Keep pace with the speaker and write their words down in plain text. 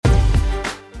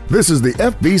This is the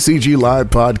FBCG Live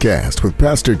podcast with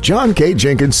Pastor John K.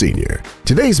 Jenkins Sr.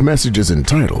 Today's message is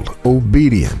entitled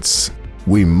Obedience.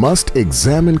 We must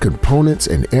examine components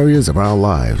and areas of our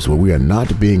lives where we are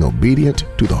not being obedient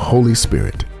to the Holy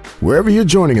Spirit. Wherever you're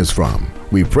joining us from,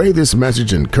 we pray this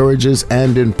message encourages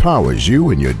and empowers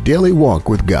you in your daily walk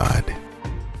with God.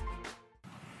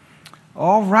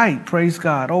 All right, praise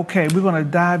God. Okay, we're going to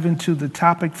dive into the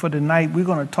topic for tonight. We're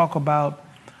going to talk about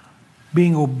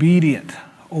being obedient.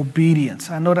 Obedience.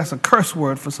 I know that's a curse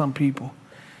word for some people.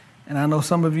 And I know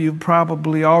some of you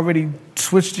probably already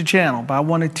switched the channel, but I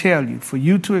want to tell you, for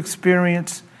you to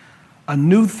experience a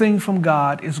new thing from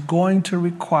God is going to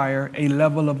require a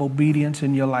level of obedience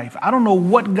in your life. I don't know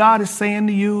what God is saying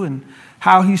to you and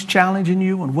how he's challenging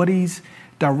you and what he's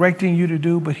directing you to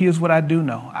do, but here's what I do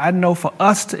know. I know for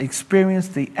us to experience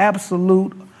the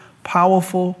absolute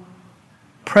powerful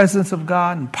presence of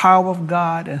God and power of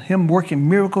God and him working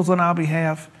miracles on our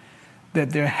behalf, that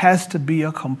there has to be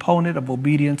a component of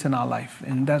obedience in our life.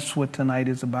 And that's what tonight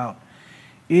is about.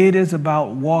 It is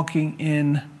about walking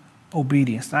in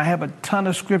obedience. Now, I have a ton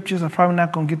of scriptures I'm probably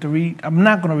not going to get to read. I'm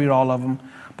not going to read all of them,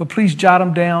 but please jot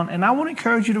them down. And I want to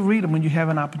encourage you to read them when you have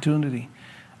an opportunity,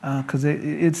 because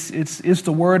it's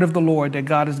the word of the Lord that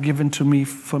God has given to me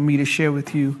for me to share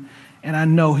with you. And I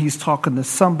know he's talking to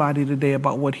somebody today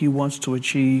about what he wants to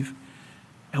achieve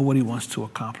and what he wants to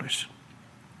accomplish.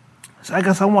 So I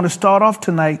guess I want to start off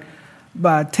tonight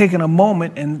by taking a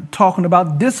moment and talking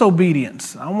about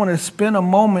disobedience. I want to spend a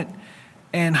moment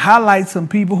and highlight some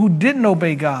people who didn't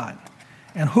obey God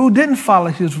and who didn't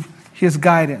follow his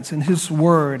guidance and his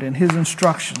word and his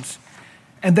instructions.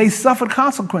 And they suffered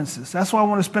consequences. That's why I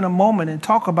want to spend a moment and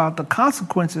talk about the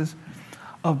consequences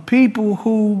of people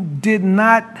who did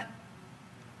not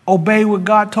obey what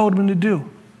God told them to do.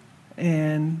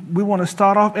 And we want to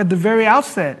start off at the very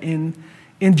outset in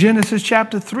Genesis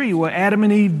chapter 3, where Adam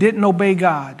and Eve didn't obey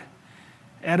God.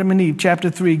 Adam and Eve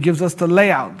chapter 3 gives us the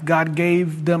layout. God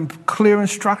gave them clear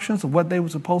instructions of what they were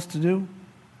supposed to do,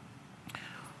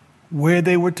 where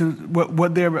they were to,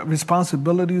 what their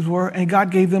responsibilities were, and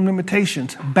God gave them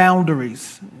limitations,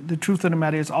 boundaries. The truth of the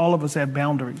matter is all of us have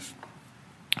boundaries.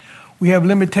 We have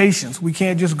limitations. We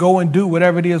can't just go and do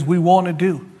whatever it is we want to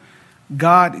do.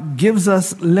 God gives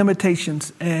us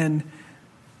limitations, and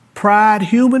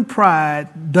human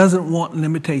pride doesn't want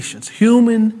limitations.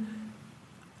 Human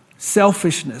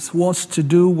selfishness wants to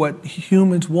do what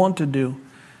humans want to do.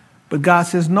 But God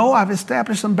says, no, I've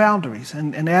established some boundaries.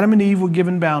 And Adam and Eve were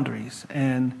given boundaries.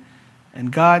 And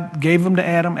God gave them to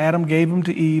Adam. Adam gave them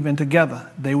to Eve. And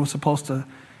together they were supposed to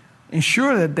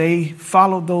ensure that they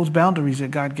followed those boundaries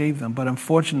that God gave them. But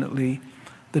unfortunately,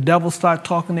 the devil started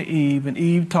talking to Eve, and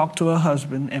Eve talked to her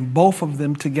husband, and both of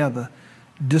them together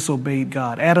disobeyed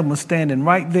God. Adam was standing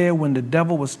right there when the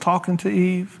devil was talking to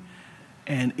Eve,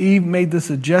 and Eve made the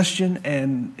suggestion,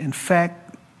 and in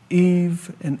fact,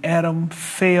 Eve and Adam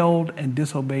failed and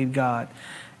disobeyed God.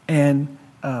 And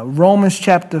Romans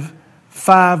chapter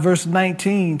 5, verse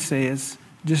 19 says,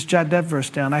 just jot that verse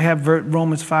down. I have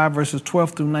Romans 5, verses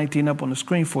 12 through 19 up on the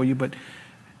screen for you, but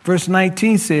verse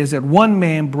 19 says that one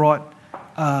man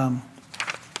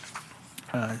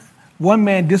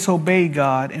disobeyed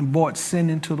God and brought sin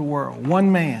into the world.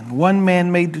 One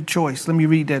man made the choice. Let me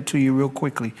read that to you real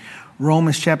quickly.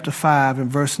 Romans chapter 5 and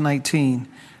verse 19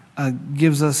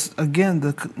 gives us again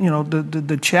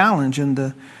the challenge and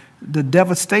the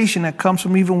devastation that comes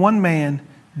from even one man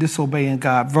disobeying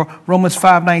God. Romans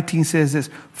 5:19 says this: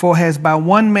 for as by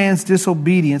one man's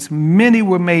disobedience many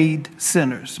were made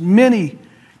sinners.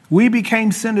 We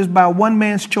became sinners by one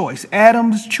man's choice.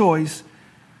 Adam's choice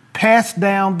passed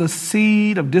down the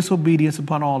seed of disobedience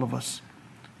upon all of us.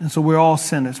 And so we're all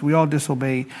sinners. We all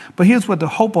disobeyed. But here's what the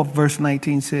hope of verse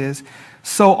 19 says.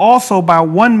 So also by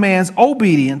one man's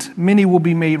obedience, many will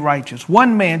be made righteous.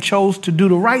 One man chose to do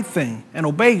the right thing and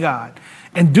obey God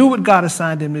and do what God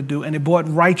assigned him to do. And it brought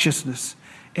righteousness.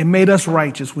 It made us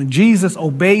righteous. When Jesus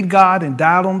obeyed God and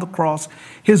died on the cross,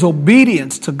 his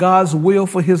obedience to God's will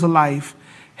for his life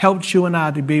helped you and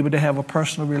I to be able to have a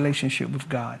personal relationship with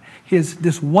God.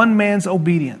 This one man's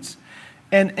obedience.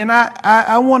 And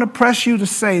I want to press you to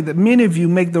say that many of you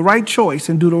make the right choice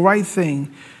and do the right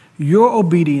thing. Your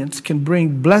obedience can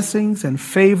bring blessings and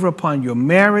favor upon your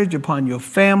marriage, upon your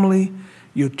family,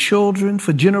 your children,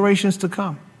 for generations to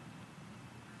come.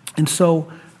 And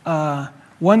so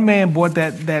one man brought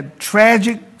that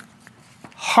tragic,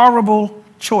 horrible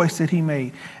choice that he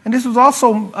made. And this was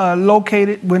also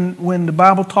located when the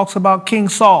Bible talks about King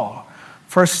Saul.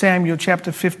 1 Samuel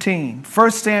chapter 15.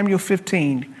 1 Samuel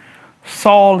 15.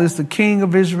 Saul is the king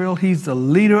of Israel. He's the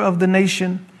leader of the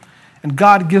nation. And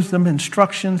God gives them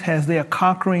instructions as they are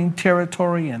conquering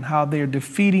territory and how they're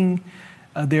defeating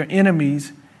their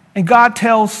enemies. And God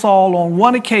tells Saul on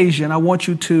one occasion, I want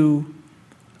you to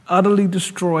utterly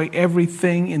destroy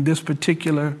everything in this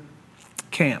particular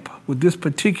camp. With this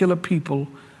particular people,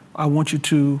 I want you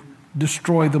to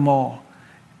destroy them all.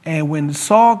 And when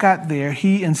Saul got there,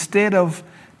 he, instead of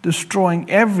destroying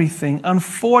everything,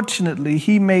 unfortunately,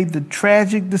 he made the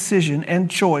tragic decision and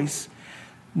choice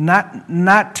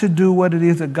not to do what it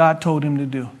is that God told him to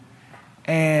do.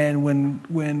 And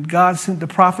when God sent the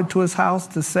prophet to his house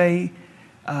to say,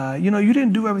 you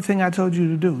didn't do everything I told you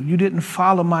to do. You didn't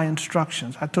follow my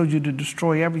instructions. I told you to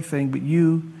destroy everything, but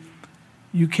you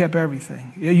kept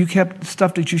everything. You kept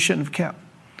stuff that you shouldn't have kept.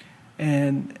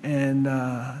 And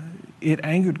it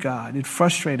angered God. It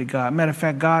frustrated God. Matter of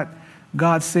fact,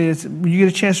 God says, when you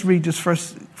get a chance to read this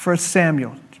First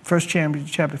Samuel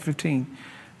chapter 15,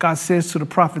 God says to the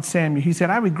prophet Samuel, he said,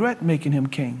 I regret making him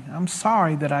king. I'm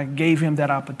sorry that I gave him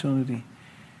that opportunity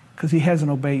because he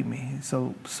hasn't obeyed me.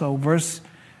 So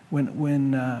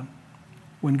when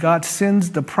God sends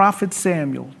the prophet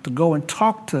Samuel to go and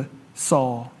talk to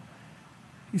Saul,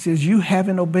 he says, you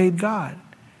haven't obeyed God.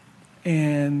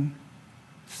 And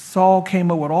Saul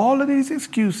came up with all of these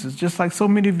excuses, just like so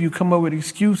many of you come up with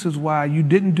excuses why you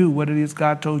didn't do what it is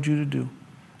God told you to do.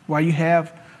 Why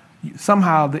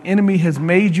somehow the enemy has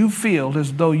made you feel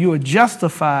as though you are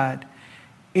justified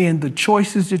in the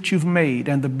choices that you've made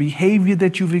and the behavior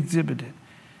that you've exhibited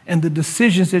and the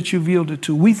decisions that you've yielded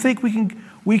to. We think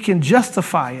we can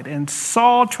justify it, and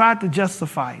Saul tried to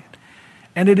justify it.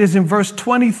 And it is in verse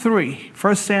 23,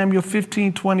 1 Samuel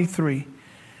 15:23,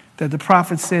 that the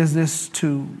prophet says this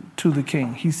to the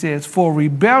king. He says, for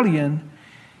rebellion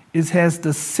has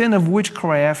the sin of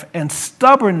witchcraft, and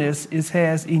stubbornness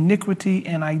has iniquity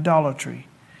and idolatry.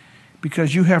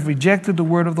 Because you have rejected the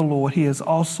word of the Lord, he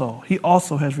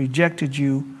also has rejected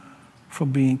you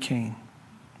from being king.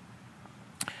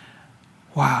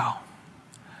 Wow.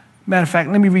 Matter of fact,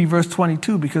 let me read verse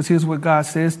 22, because here's what God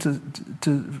says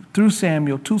through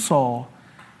Samuel to Saul,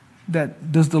 that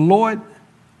has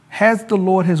the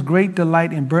Lord his great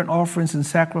delight in burnt offerings and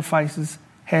sacrifices,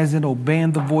 has in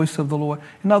obeying the voice of the Lord.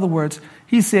 In other words,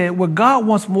 he said, what God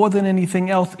wants more than anything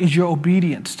else is your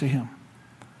obedience to him.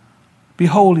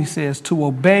 Behold, he says, to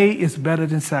obey is better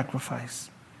than sacrifice,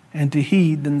 and to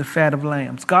heed than the fat of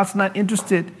lambs. God's not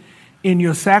interested in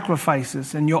your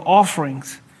sacrifices and your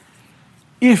offerings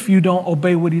if you don't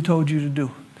obey what he told you to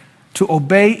do. To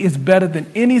obey is better than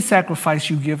any sacrifice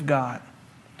you give God.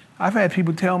 I've had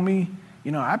people tell me,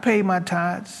 I pay my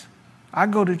tithes, I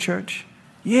go to church.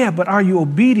 Yeah, but are you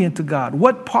obedient to God?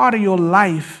 What part of your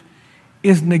life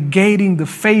is negating the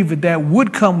favor that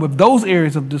would come with those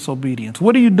areas of disobedience?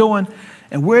 What are you doing,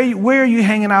 and where are you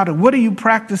hanging out, and what are you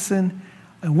practicing,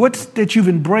 and what's that you've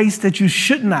embraced that you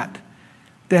should not,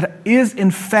 that is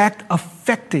in fact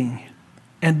affecting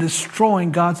and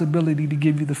destroying God's ability to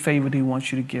give you the favor that he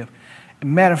wants you to give?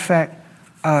 Matter of fact,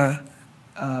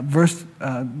 verse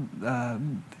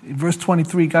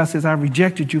 23, God says, I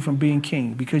rejected you from being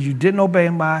king because you didn't obey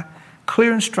my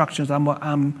clear instructions.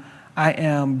 I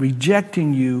am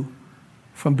rejecting you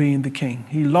from being the king.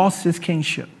 He lost his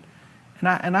kingship.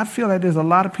 And I feel like there's a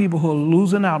lot of people who are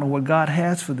losing out on what God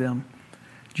has for them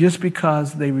just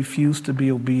because they refuse to be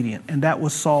obedient. And that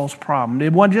was Saul's problem.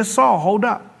 It wasn't just Saul. Hold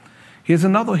up. Here's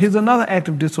another act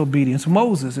of disobedience.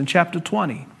 Moses in chapter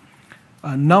 20.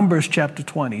 Numbers chapter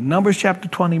 20.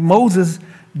 Moses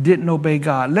didn't obey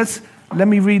God. Let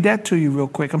me read that to you real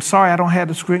quick. I'm sorry I don't have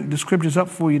the scriptures up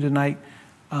for you tonight.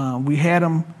 We had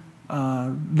them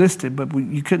listed, but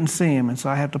you couldn't see them, and so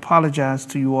I have to apologize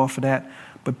to you all for that.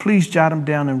 But please jot them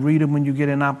down and read them when you get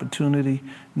an opportunity.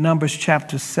 Numbers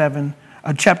chapter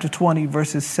 20,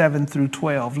 verses 7 through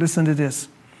 12. Listen to this.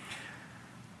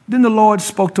 Then the Lord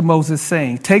spoke to Moses,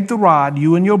 saying, take the rod,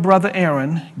 you and your brother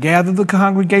Aaron, gather the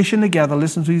congregation together,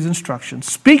 listen to these instructions.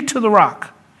 Speak to the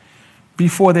rock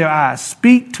before their eyes.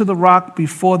 Speak to the rock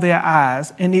before their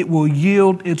eyes, and it will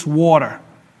yield its water.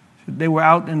 They were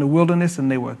out in the wilderness,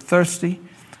 and they were thirsty,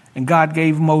 and God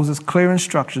gave Moses clear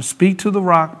instructions. Speak to the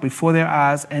rock before their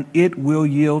eyes, and it will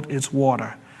yield its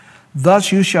water.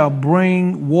 Thus you shall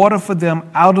bring water for them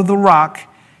out of the rock,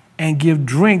 and give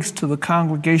drinks to the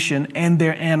congregation and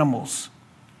their animals.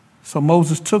 So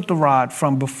Moses took the rod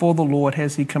from before the Lord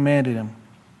as he commanded him.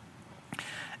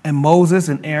 And Moses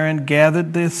and Aaron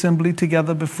gathered the assembly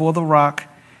together before the rock,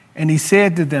 and he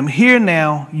said to them, hear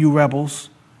now, you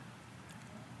rebels,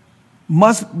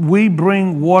 must we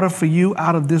bring water for you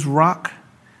out of this rock?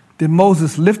 Then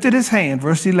Moses lifted his hand,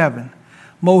 verse 11.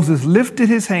 Moses lifted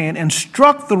his hand and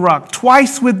struck the rock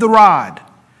twice with the rod.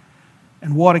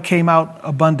 and water came out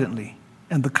abundantly,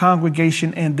 and the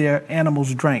congregation and their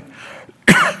animals drank.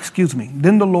 Excuse me.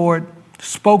 Then the Lord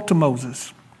spoke to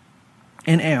Moses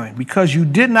and Aaron, because you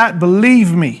did not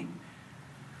believe me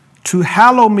to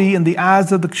hallow me in the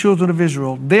eyes of the children of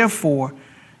Israel, therefore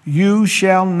you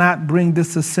shall not bring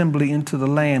this assembly into the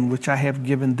land which I have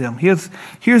given them. Here's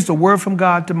the word from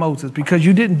God to Moses, because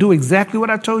you didn't do exactly what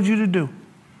I told you to do.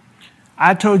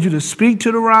 I told you to speak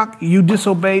to the rock, you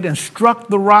disobeyed and struck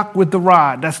the rock with the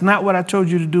rod. That's not what I told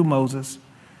you to do, Moses.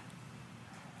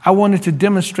 I wanted to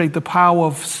demonstrate the power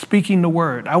of speaking the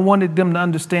word. I wanted them to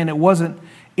understand it wasn't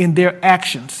in their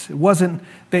actions. It wasn't,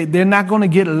 they're not going to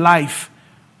get life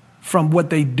from what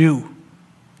they do.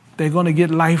 They're going to get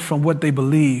life from what they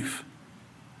believe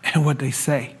and what they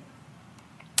say.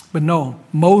 But no,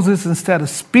 Moses, instead of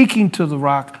speaking to the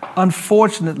rock,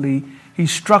 unfortunately, he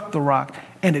struck the rock,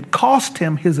 and it cost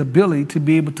him his ability to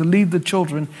be able to lead the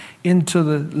children into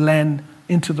the land,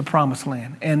 into the promised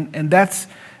land. And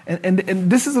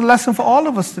this is a lesson for all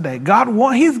of us today.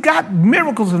 He's got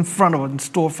miracles in front of us, in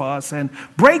store for us, and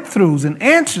breakthroughs and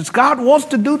answers. God wants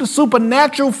to do the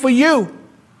supernatural for you.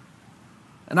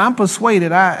 And I'm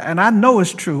persuaded, and I know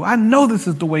it's true. I know this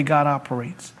is the way God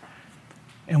operates.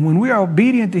 And when we are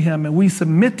obedient to him and we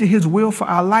submit to his will for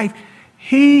our life,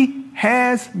 he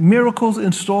has miracles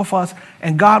in store for us.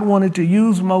 And God wanted to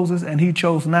use Moses, and he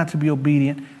chose not to be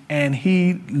obedient. And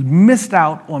he missed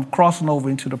out on crossing over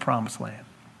into the promised land.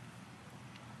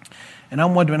 And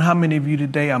I'm wondering how many of you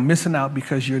today are missing out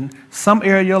because you're in some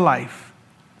area of your life,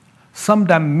 some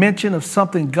dimension of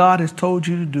something God has told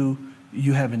you to do,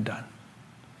 you haven't done.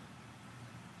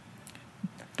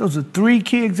 Those are three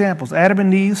key examples: Adam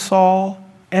and Eve, Saul,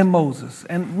 and Moses.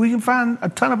 And we can find a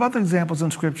ton of other examples in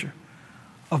Scripture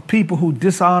of people who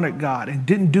dishonored God and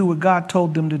didn't do what God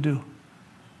told them to do.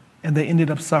 And they ended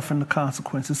up suffering the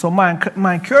consequences. So my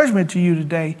encouragement to you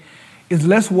today is,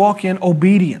 let's walk in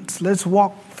obedience. Let's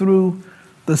walk through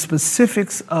the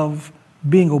specifics of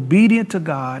being obedient to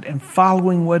God and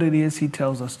following what it is he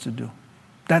tells us to do.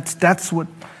 That's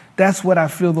what I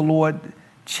feel the Lord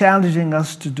challenging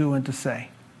us to do and to say.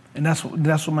 And that's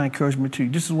what my encouragement to you.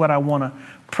 This is what I want to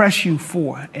press you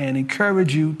for and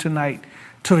encourage you tonight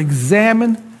to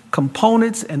examine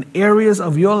components and areas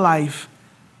of your life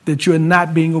that you're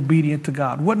not being obedient to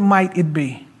God. What might it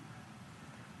be?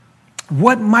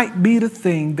 What might be the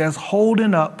thing that's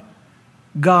holding up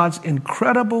God's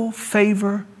incredible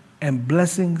favor and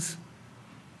blessings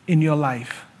in your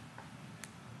life?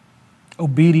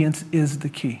 Obedience is the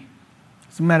key.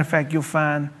 As a matter of fact, you'll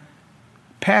find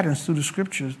patterns through the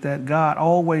scriptures that God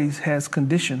always has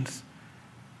conditions,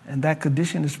 and that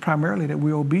condition is primarily that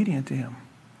we're obedient to him.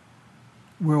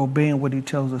 We're obeying what he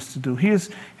tells us to do.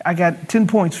 I got 10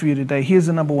 points for you today. Here's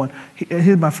the number one.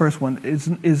 Here's my first one.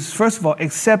 Is first of all,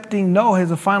 accepting no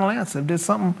has a final answer. If there's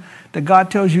something that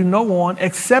God tells you no on,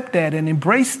 accept that and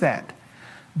embrace that.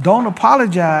 Don't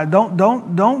apologize.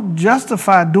 Don't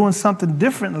justify doing something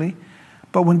differently.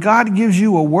 But when God gives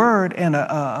you a word and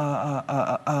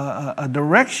a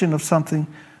direction of something,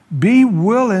 be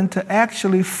willing to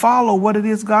actually follow what it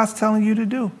is God's telling you to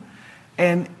do.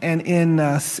 And in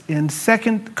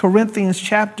 2 Corinthians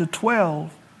chapter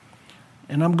 12,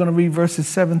 and I'm going to read verses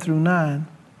 7 through 9,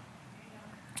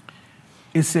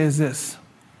 it says this: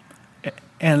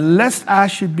 "And lest I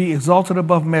should be exalted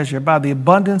above measure by the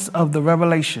abundance of the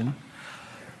revelation,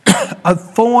 a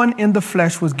thorn in the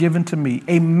flesh was given to me,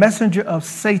 a messenger of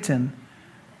Satan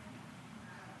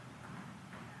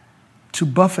to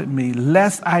buffet me,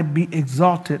 lest I be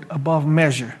exalted above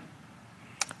measure.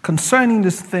 Concerning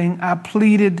this thing, I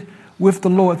pleaded with the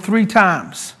Lord 3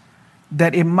 times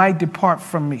that it might depart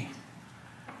from me.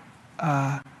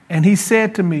 And he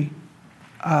said to me,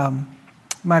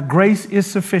 my grace is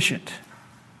sufficient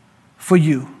for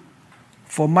you,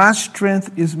 for my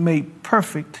strength is made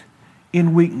perfect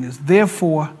in weakness.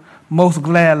 Therefore, most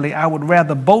gladly, I would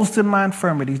rather boast in my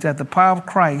infirmities, that the power of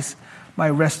Christ might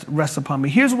rest upon me."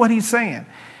 Here's what he's saying.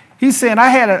 He's saying, I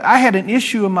had an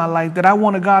issue in my life that I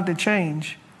wanted God to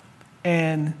change,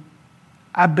 and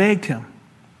I begged him.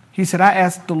 He said, I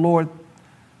asked the Lord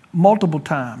multiple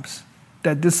times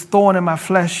that this thorn in my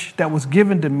flesh that was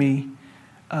given to me,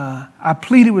 I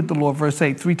pleaded with the Lord, verse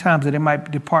 8, 3 times that it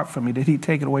might depart from me, that he'd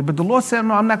take it away. But the Lord said,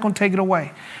 no, I'm not going to take it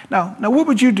away. Now, what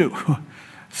would you do?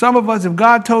 Some of us, if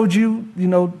God told you,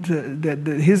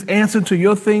 that his answer to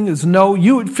your thing is no,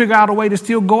 you would figure out a way to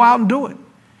still go out and do it.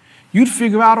 You'd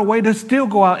figure out a way to still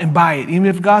go out and buy it, even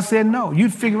if God said no.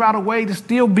 You'd figure out a way to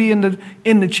still be in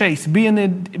the chase, be in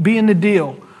the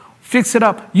deal, fix it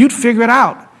up. You'd figure it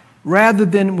out Rather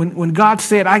than when God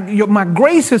said, my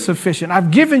grace is sufficient.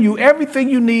 I've given you everything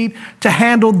you need to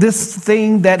handle this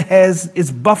thing that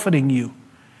is buffeting you.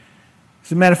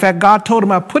 As a matter of fact, God told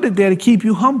him, I put it there to keep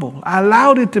you humble. I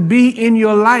allowed it to be in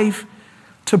your life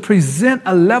to present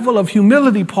a level of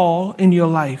humility, Paul, in your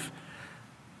life,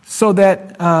 so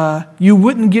that you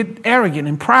wouldn't get arrogant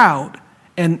and proud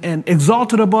and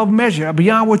exalted above measure,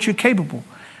 beyond what you're capable.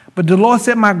 But the Lord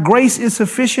said, my grace is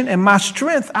sufficient, and my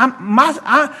strength, my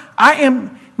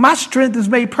strength is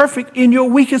made perfect in your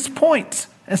weakest points.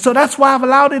 And so that's why I've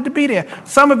allowed it to be there.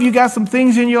 Some of you got some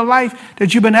things in your life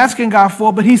that you've been asking God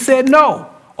for, but he said no.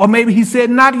 Or maybe he said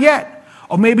not yet.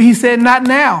 Or maybe he said not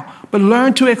now. But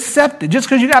learn to accept it. Just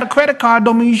because you got a credit card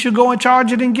don't mean you should go and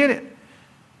charge it and get it.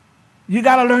 You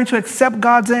got to learn to accept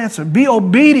God's answer. Be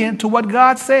obedient to what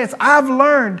God says. I've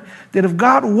learned that if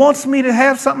God wants me to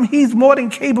have something, he's more than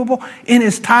capable in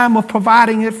his time of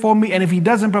providing it for me. And if he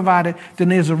doesn't provide it, then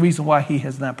there's a reason why he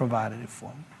has not provided it for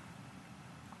me.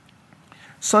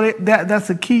 So that's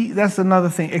a key. That's another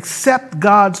thing. Accept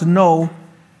God's no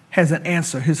as an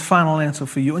answer, his final answer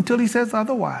for you, until he says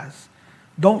otherwise.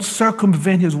 Don't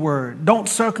circumvent his word. Don't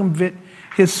circumvent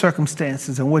his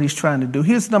circumstances and what he's trying to do.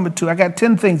 Here's number 2. I got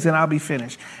 10 things, and I'll be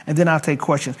finished. And then I'll take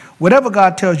questions. Whatever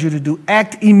God tells you to do,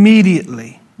 act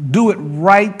immediately. Do it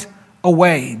right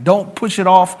away. Don't push it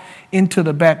off into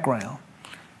the background.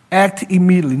 Act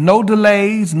immediately. No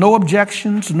delays, no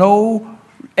objections, no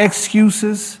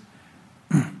excuses.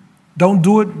 Don't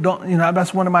do it.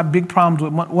 That's one of my big problems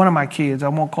with one of my kids. I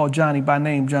won't call Johnny by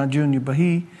name, John Jr., but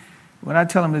when I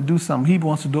tell him to do something, he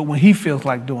wants to do it when he feels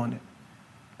like doing it.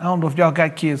 I don't know if y'all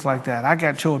got kids like that. I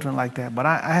got children like that, but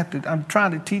I'm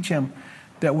trying to teach him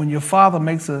that when your father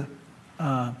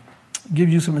give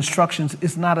you some instructions,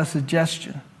 it's not a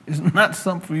suggestion. It's not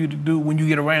something for you to do when you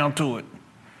get around to it,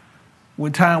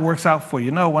 when time works out for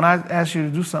you. No, when I ask you to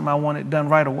do something, I want it done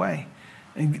right away.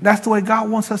 And that's the way God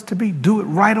wants us to be. Do it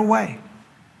right away.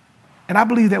 And I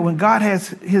believe that when God has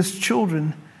his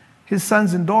children, his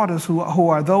sons and daughters who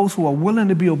are those who are willing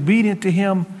to be obedient to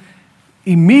him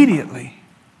immediately,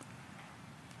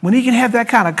 when he can have that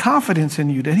kind of confidence in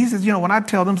you, that he says, when I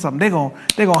tell them something, they're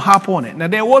gonna hop on it. Now,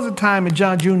 there was a time in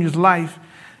John Jr.'s life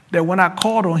that when I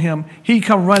called on him, he'd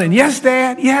come running, yes,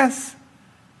 Dad, yes.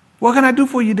 What can I do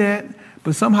for you, Dad?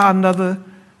 But somehow another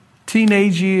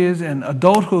teenage years and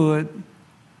adulthood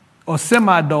or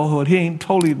semi-adulthood, he ain't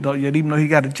totally adult yet, even though he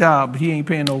got a job, he ain't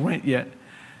paying no rent yet.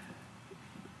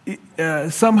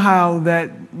 Somehow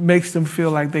that makes them feel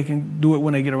like they can do it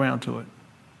when they get around to it.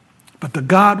 But the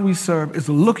God we serve is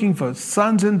looking for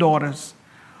sons and daughters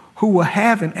who will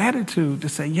have an attitude to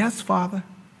say, yes, Father.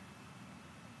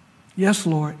 Yes,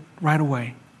 Lord, right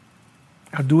away.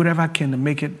 I'll do whatever I can to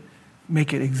make it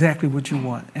exactly what you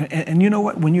want. And you know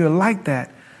what? When you're like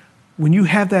that, when you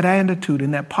have that attitude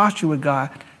and that posture with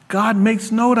God, God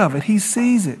makes note of it. He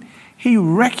sees it. He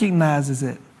recognizes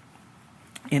it.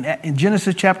 In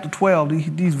Genesis chapter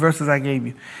 12, these verses I gave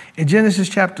you. In Genesis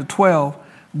chapter 12,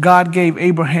 God gave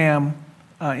Abraham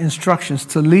instructions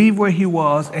to leave where he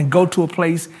was and go to a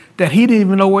place that he didn't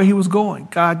even know where he was going.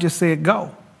 God just said,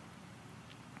 go.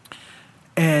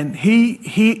 And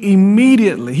he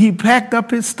immediately packed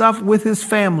up his stuff with his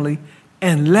family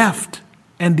and left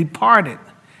and departed.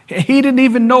 He didn't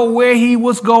even know where he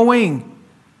was going,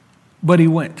 but he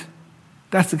went.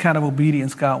 That's the kind of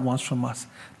obedience God wants from us,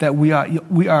 that we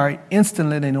are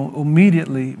instantly and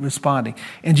immediately responding.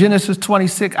 In Genesis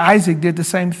 26, Isaac did the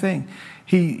same thing.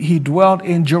 He dwelt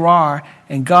in Gerar,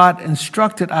 and God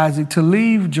instructed Isaac to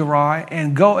leave Gerar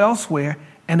and go elsewhere.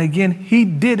 And again, he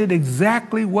did it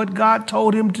exactly what God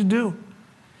told him to do.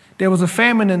 There was a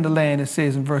famine in the land, it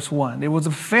says in verse 1. There was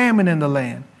a famine in the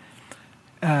land,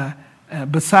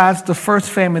 besides the first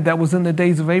famine that was in the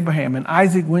days of Abraham. And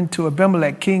Isaac went to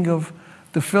Abimelech, king of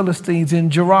the Philistines in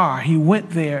Gerar. He went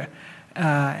there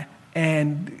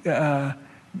and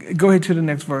go ahead to the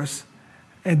next verse.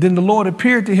 And then the Lord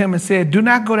appeared to him and said, do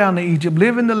not go down to Egypt.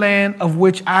 Live in the land of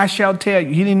which I shall tell you.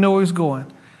 He didn't know where he was going.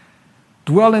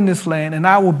 Dwell in this land, and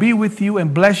I will be with you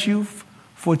and bless you.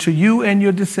 For to you and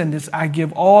your descendants I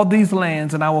give all these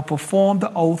lands, and I will perform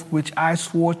the oath which I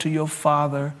swore to your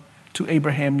father, to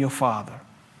Abraham your father.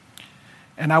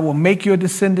 And I will make your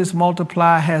descendants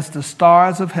multiply as the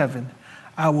stars of heaven.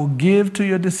 I will give to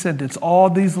your descendants all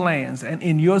these lands, and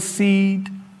in your seed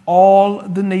all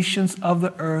the nations of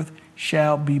the earth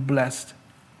shall be blessed.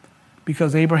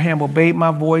 Because Abraham obeyed my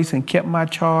voice and kept my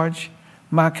charge,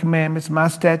 my commandments, my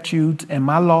statutes, and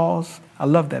my laws. I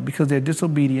love that, because they're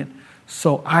disobedient.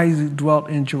 So Isaac dwelt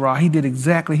in Gerar. He did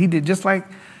just like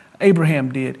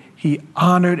Abraham did. He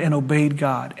honored and obeyed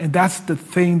God. And that's the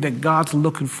thing that God's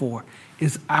looking for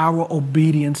is our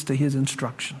obedience to his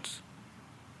instructions.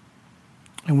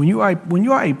 And when you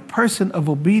are a person of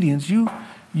obedience, you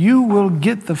will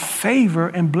get the favor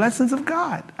and blessings of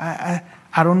God. I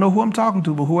don't know who I'm talking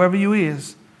to, but whoever you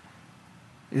is,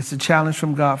 it's a challenge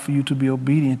from God for you to be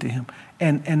obedient to him.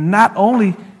 And not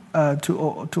only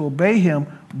to obey him,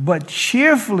 but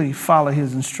cheerfully follow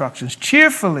his instructions,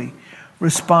 cheerfully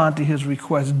respond to his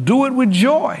requests. Do it with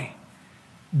joy.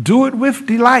 Do it with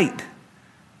delight.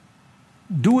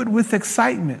 Do it with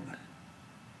excitement.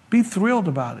 Be thrilled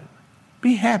about it.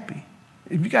 Be happy.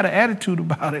 If you got an attitude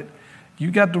about it,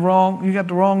 you got the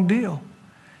wrong deal.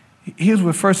 Here's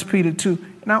what 1 Peter 2.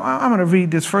 Now I'm going to read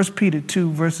this 1 Peter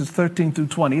 2 verses 13 through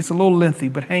 20. It's a little lengthy,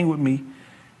 but hang with me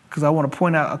because I want to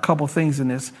point out a couple things in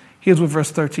this. Here's what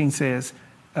verse 13 says.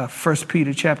 1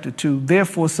 Peter chapter 2.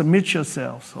 Therefore submit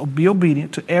yourselves, or be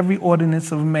obedient to every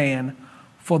ordinance of man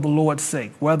for the Lord's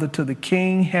sake, whether to the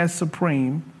king as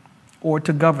supreme or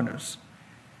to governors,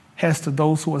 as to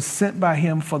those who are sent by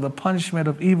him for the punishment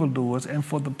of evildoers and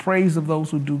for the praise of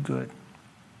those who do good.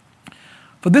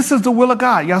 For this is the will of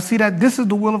God. Y'all see that? This is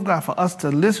the will of God, for us to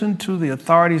listen to the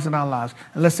authorities in our lives,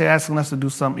 unless they're asking us to do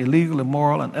something illegal,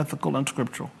 immoral, unethical,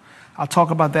 unscriptural. I'll talk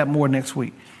about that more next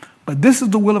week. But this is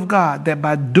the will of God, that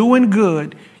by doing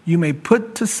good, you may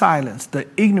put to silence the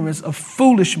ignorance of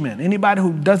foolish men. Anybody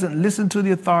who doesn't listen to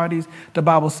the authorities, the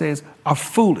Bible says, are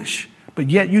foolish. But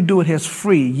yet you do it as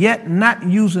free, yet not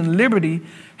using liberty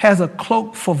as a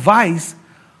cloak for vice,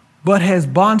 but as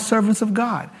bondservants of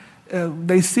God.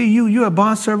 They see you're a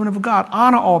bondservant of God.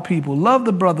 Honor all people, love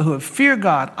the brotherhood, fear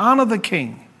God, honor the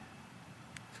king.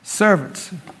 Servants,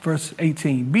 verse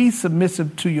 18, be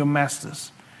submissive to your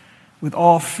masters with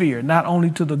all fear, not only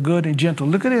to the good and gentle.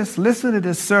 Look at this. Listen to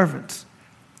this, servants,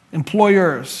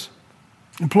 employees,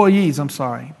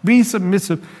 be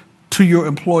submissive to your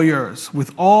employers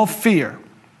with all fear,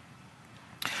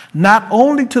 not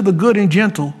only to the good and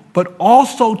gentle, but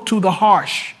also to the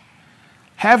harsh.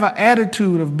 Have an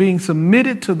attitude of being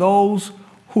submitted to those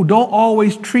who don't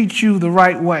always treat you the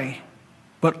right way,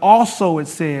 but also, it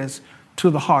says, to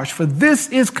the harsh. For this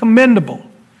is commendable,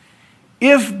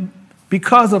 if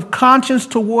because of conscience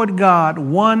toward God,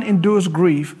 one endures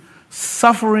grief,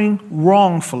 suffering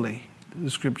wrongfully, the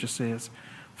scripture says.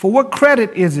 For what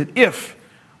credit is it if,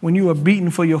 when you are beaten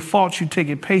for your faults, you take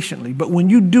it patiently? But when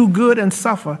you do good and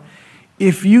suffer,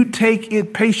 if you take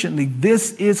it patiently,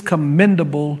 this is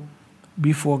commendable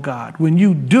before God. When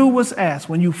you do what's asked,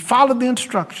 when you follow the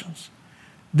instructions,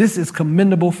 this is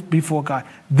commendable before God.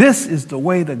 This is the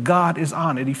way that God is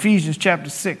honored. Ephesians chapter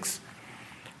 6.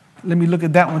 Let me look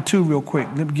at that one too real quick.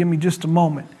 Give me just a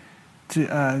moment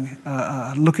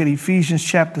to look at Ephesians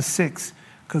chapter 6,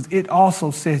 because it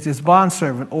also says this,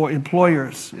 bondservant or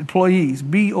employees,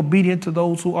 be obedient to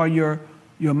those who are your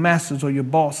masters or your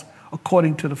boss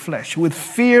according to the flesh, with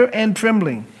fear and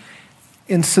trembling,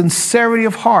 in sincerity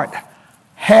of heart,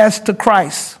 as to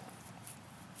Christ,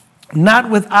 not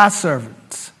with eye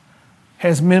servants,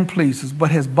 as men pleasers,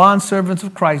 but as bondservants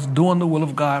of Christ, doing the will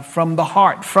of God from the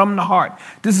heart,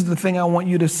 This is the thing I want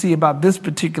you to see about this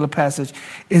particular passage,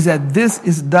 is that this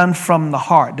is done from the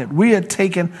heart, that we are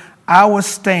taking our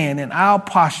stand and our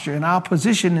posture and our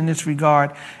position in this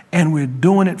regard, and we're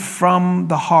doing it from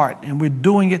the heart, and we're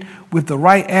doing it with the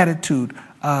right attitude,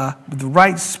 with the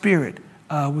right spirit,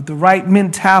 with the right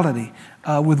mentality,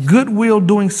 with goodwill,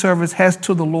 doing service as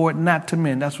to the Lord, not to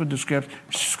men. That's what the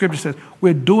scripture says.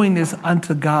 We're doing this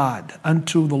unto God,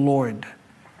 unto the Lord.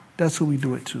 That's who we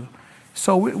do it to.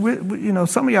 So we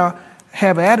some of y'all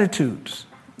have attitudes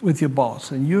with your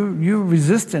boss, and you're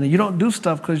resisting it. You don't do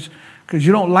stuff because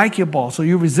you don't like your boss, or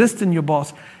you're resisting your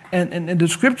boss. And the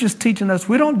scripture's teaching us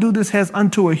we don't do this as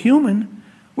unto a human.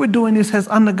 We're doing this as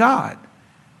unto God.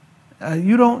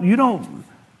 You don't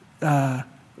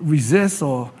resist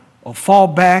or fall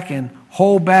back and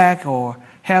hold back, or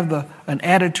have an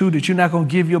attitude that you're not going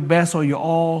to give your best or your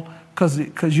all because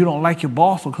you don't like your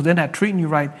boss or because they're not treating you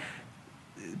right.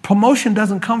 Promotion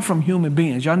doesn't come from human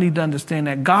beings. Y'all need to understand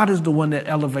that God is the one that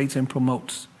elevates and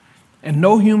promotes. And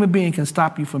no human being can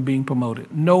stop you from being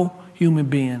promoted. No human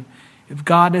being. If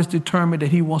God is determined that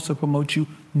he wants to promote you,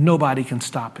 nobody can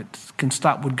stop it, can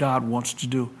stop what God wants to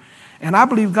do. And I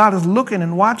believe God is looking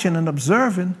and watching and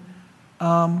observing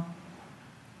to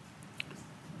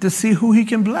see who he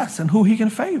can bless and who he can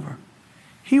favor.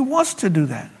 He wants to do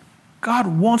that. God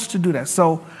wants to do that.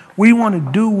 So we want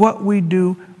to do what we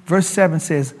do. Verse 7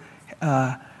 says,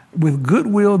 with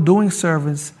goodwill doing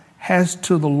service as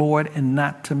to the Lord and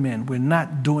not to men. We're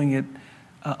not doing it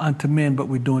unto men, but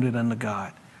we're doing it unto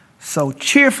God. So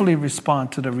cheerfully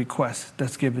respond to the request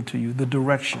that's given to you, the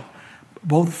direction,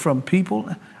 both from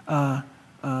people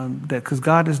because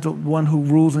God is the one who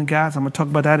rules and guides. I'm going to talk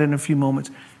about that in a few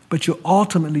moments. But you're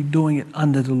ultimately doing it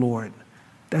under the Lord.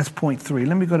 That's point 3.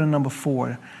 Let me go to number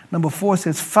 4. Number 4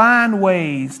 says, find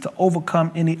ways to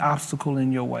overcome any obstacle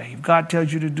in your way. If God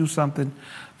tells you to do something,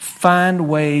 find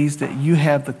ways that you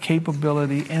have the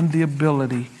capability and the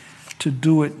ability to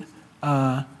do it.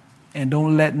 And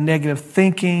don't let negative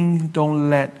thinking, don't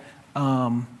let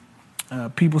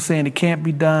people saying it can't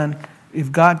be done.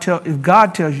 If God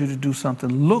tells you to do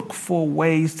something, look for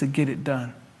ways to get it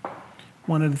done.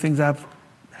 One of the things I've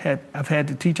had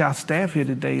to teach our staff here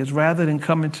today is, rather than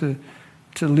coming to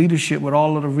leadership with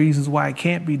all of the reasons why it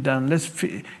can't be done,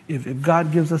 if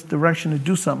God gives us direction to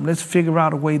do something, let's figure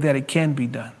out a way that it can be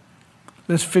done.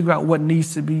 Let's figure out what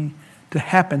needs to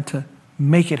happen to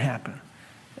make it happen.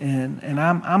 And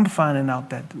I'm finding out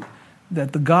that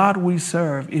the God we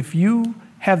serve, if you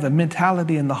have the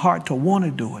mentality and the heart to want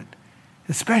to do it,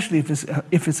 especially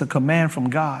if it's a command from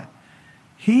God,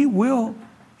 He will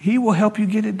help you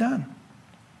get it done.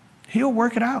 He'll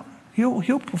work it out.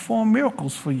 He'll perform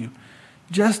miracles for you,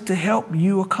 just to help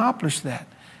you accomplish that.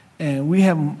 And we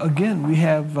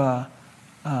have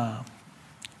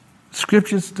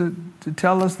scriptures to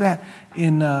tell us that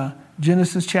in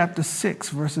Genesis chapter 6,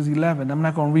 verses 11. I'm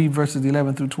not going to read verses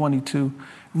 11 through 22.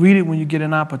 Read it when you get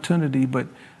an opportunity. But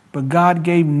God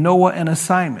gave Noah an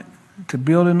assignment to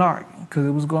build an ark because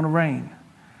it was going to rain.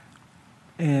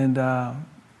 And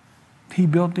he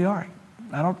built the ark.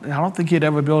 I don't think he'd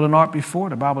ever built an ark before.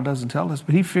 The Bible doesn't tell us.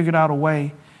 But he figured out a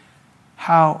way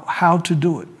how to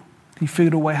do it. He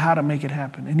figured a way how to make it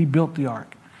happen. And he built the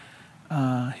ark.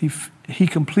 He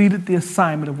completed the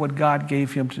assignment of what God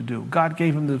gave him to do. God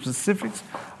gave him the specifics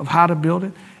of how to build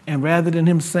it. And rather than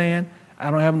him saying,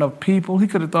 I don't have enough people, he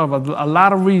could have thought of a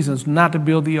lot of reasons not to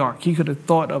build the ark. He could have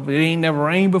thought of, it ain't never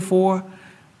rained before.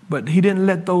 But he didn't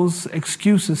let those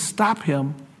excuses stop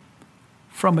him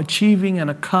from achieving and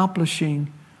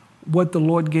accomplishing what the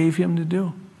Lord gave him to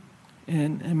do.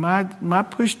 And my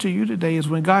push to you today is,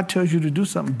 when God tells you to do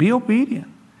something, be obedient.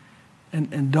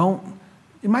 And don't,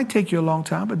 it might take you a long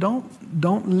time, but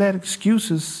don't let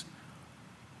excuses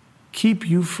keep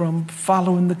you from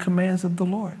following the commands of the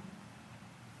Lord.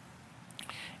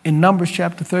 In Numbers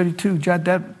chapter 32,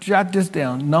 jot this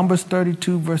down. Numbers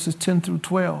 32, verses 10 through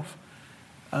 12.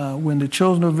 When the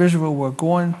children of Israel were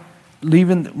when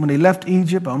they left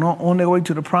Egypt on their way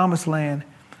to the promised land,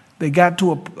 they got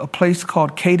to a place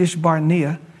called Kadesh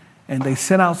Barnea, and they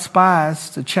sent out spies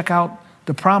to check out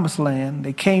the promised land.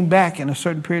 They came back in a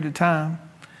certain period of time.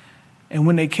 And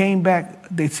when they came back,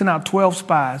 they sent out 12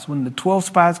 spies. When the 12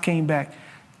 spies came back,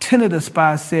 10 of the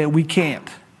spies said, we can't.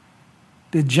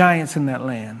 There are giants in that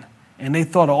land. And they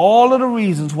thought of all of the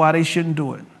reasons why they shouldn't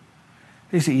do it.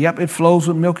 They said, yep, it flows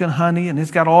with milk and honey, and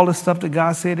it's got all the stuff that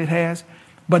God said it has.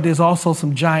 But there's also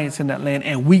some giants in that land,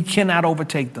 and we cannot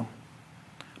overtake them.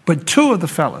 But 2 of the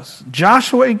fellas,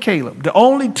 Joshua and Caleb, the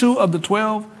only 2 of the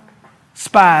 12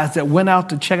 spies that went out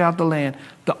to check out the land,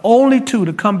 the only 2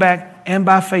 to come back and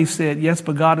by faith said, yes,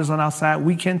 but God is on our side.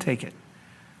 We can take it.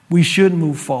 We should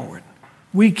move forward.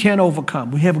 We can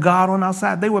overcome. We have God on our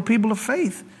side. They were people of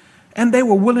faith, and they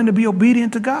were willing to be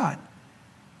obedient to God.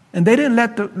 And they didn't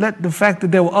let the fact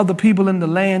that there were other people in the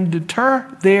land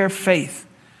deter their faith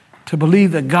to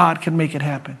believe that God can make it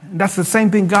happen. And that's the same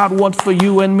thing God wants for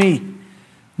you and me,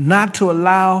 not to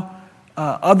allow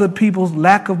other people's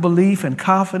lack of belief and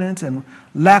confidence and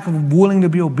lack of willing to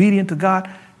be obedient to God.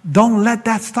 Don't let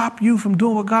that stop you from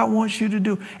doing what God wants you to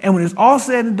do. And when it's all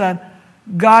said and done,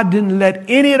 God didn't let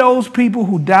any of those people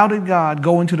who doubted God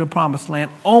go into the promised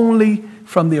land. Only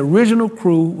from the original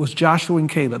crew was Joshua and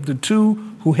Caleb, the 2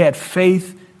 who had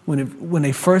faith when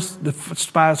the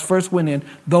spies first went in.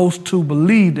 Those 2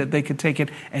 believed that they could take it,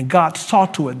 and God saw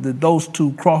to it that those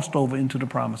 2 crossed over into the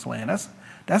promised land.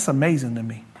 That's amazing to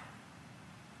me.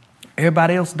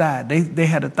 Everybody else died. They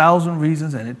had 1,000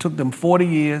 reasons, and it took them 40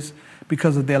 years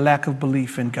because of their lack of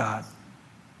belief in God.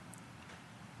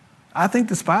 I think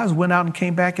the spies went out and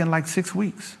came back in like 6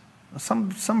 weeks,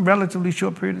 some relatively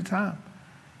short period of time,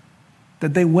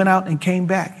 that they went out and came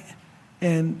back.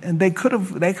 And they could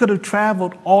have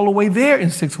traveled all the way there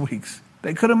in 6 weeks.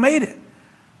 They could have made it.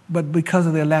 But because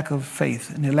of their lack of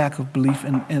faith and their lack of belief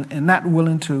and not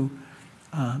willing to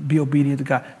be obedient to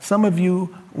God. Some of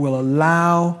you will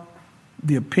allow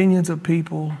the opinions of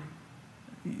people.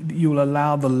 You will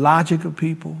allow the logic of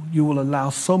people. You will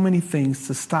allow so many things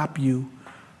to stop you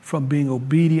from being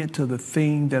obedient to the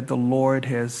thing that the Lord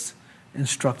has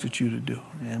instructed you to do.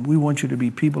 And we want you to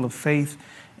be people of faith,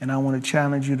 and I want to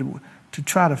challenge you to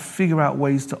try to figure out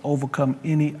ways to overcome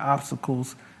any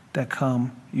obstacles that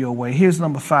come your way. Here's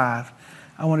number 5.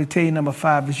 I want to tell you number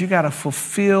 5 is you got to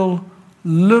fulfill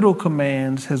little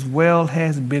commands as well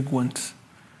as big ones.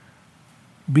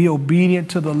 Be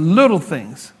obedient to the little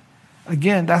things.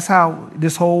 Again, that's how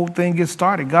this whole thing gets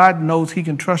started. God knows he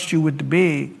can trust you with the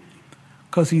big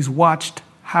because he's watched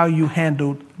how you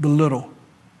handled the little.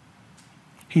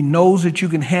 He knows that you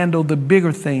can handle the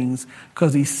bigger things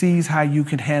because he sees how you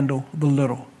can handle the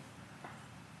little.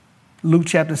 Luke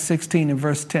chapter 16 and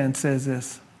verse 10 says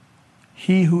this: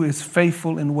 he who is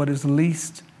faithful in what is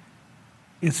least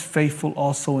is faithful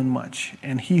also in much.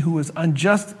 And he who is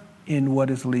unjust in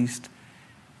what is least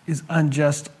is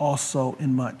unjust also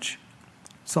in much.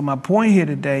 So my point here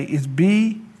today is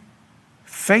be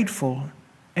faithful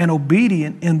and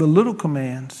obedient in the little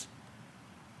commands,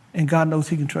 and God knows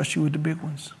he can trust you with the big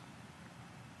ones.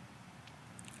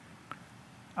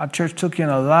 Our church took in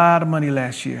a lot of money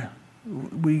last year.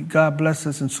 God blessed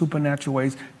us in supernatural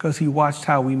ways because he watched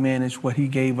how we managed what he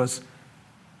gave us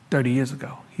 30 years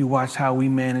ago. He watched how we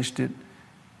managed it,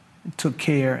 took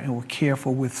care, and were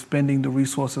careful with spending the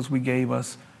resources we gave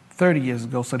us 30 years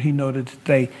ago, so he knows that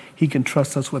today he can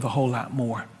trust us with a whole lot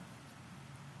more.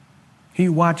 He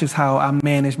watches how I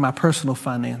manage my personal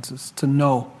finances to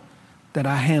know that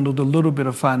I handle the little bit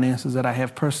of finances that I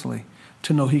have personally,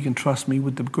 to know he can trust me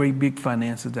with the great big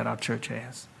finances that our church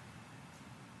has.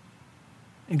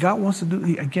 And God wants to do,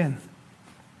 again,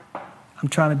 I'm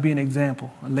trying to be an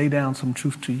example and lay down some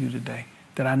truth to you today,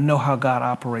 that I know how God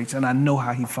operates and I know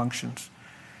how he functions.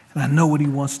 And I know what he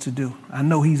wants to do. I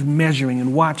know he's measuring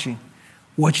and watching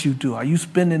what you do. Are you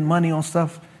spending money on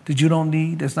stuff that you don't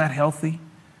need, that's not healthy?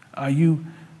 Are you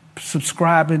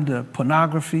subscribing to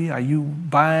pornography? Are you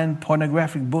buying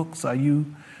pornographic books? Are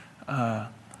you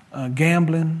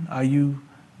gambling? Are you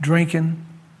drinking?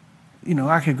 You know,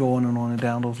 I could go on and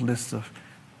down those lists of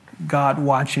God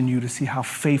watching you to see how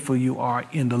faithful you are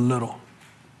in the little.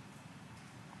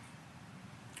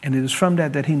 And it is from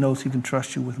that he knows he can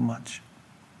trust you with much.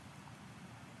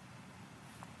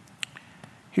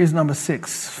 Here's number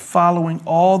 6, following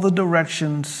all the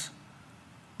directions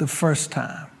the first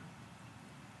time.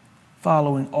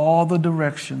 Following all the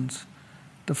directions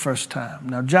the first time.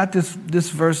 Now jot this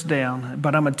verse down,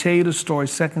 but I'm going to tell you the story,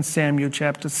 2 Samuel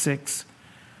chapter 6,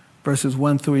 verses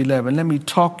 1 through 11. Let me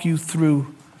talk you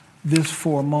through this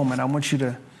for a moment. I want you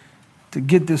to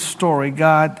get this story.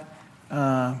 David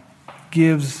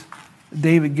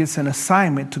gets an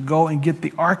assignment to go and get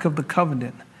the Ark of the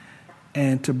Covenant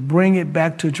and to bring it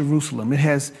back to Jerusalem. It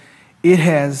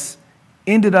has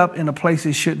ended up in a place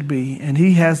it should be, and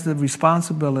he has the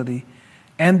responsibility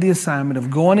and the assignment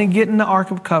of going and getting the Ark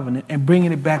of Covenant and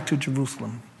bringing it back to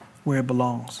Jerusalem where it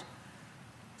belongs.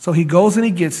 So he goes and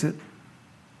he gets it,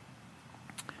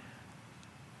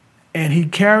 and he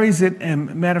carries it,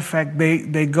 and matter of fact,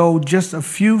 they go just a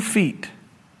few feet,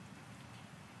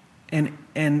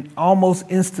 and almost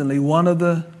instantly one of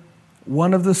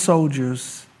the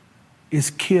soldiers is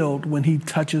killed when he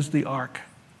touches the ark.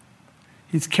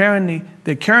 They're carrying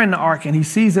the ark, and he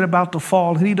sees it about to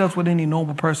fall, and he does what any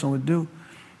normal person would do.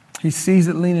 He sees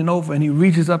it leaning over, and he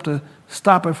reaches up to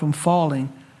stop it from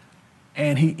falling,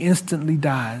 and he instantly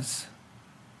dies.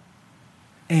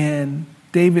 And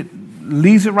David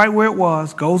leaves it right where it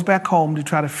was, goes back home to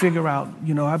try to figure out,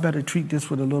 I better treat this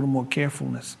with a little more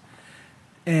carefulness.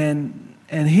 And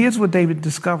here's what David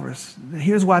discovers.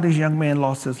 Here's why this young man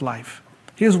lost his life.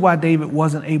 Here's why David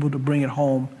wasn't able to bring it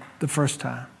home the first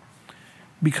time.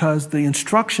 Because the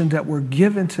instructions that were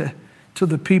given to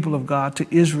the people of God, to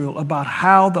Israel, about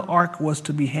how the ark was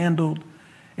to be handled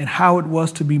and how it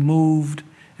was to be moved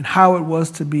and how it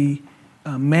was to be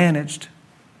managed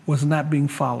was not being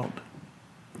followed.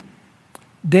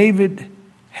 David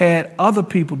had other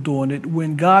people doing it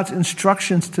when God's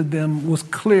instructions to them was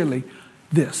clearly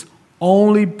this: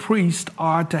 only priests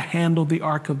are to handle the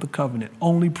Ark of the Covenant,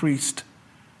 only priests.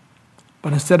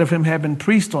 But instead of him having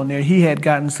priests on there, he had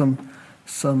gotten some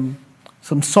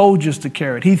soldiers to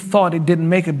carry it. He thought it didn't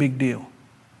make a big deal.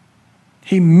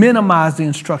 He minimized the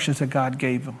instructions that God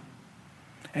gave him.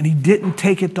 And he didn't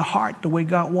take it to heart the way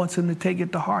God wants him to take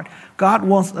it to heart. God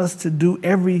wants us to do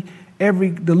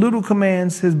the little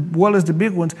commands as well as the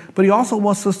big ones, but he also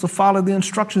wants us to follow the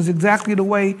instructions exactly the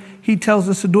way he tells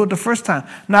us to do it the first time.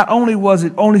 Not only was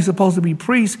it only supposed to be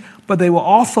priests, but they were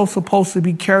also supposed to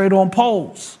be carried on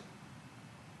poles.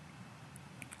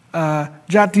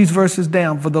 Jot these verses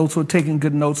down for those who are taking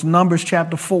good notes. Numbers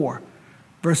chapter 4,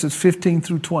 verses 15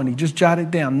 through 20. Just jot it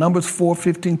down. Numbers 4,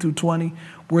 15 through 20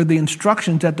 were the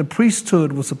instructions that the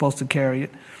priesthood was supposed to carry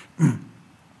it.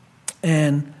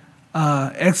 And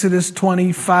Exodus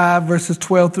 25, verses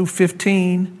 12 through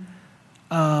 15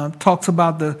 talks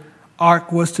about the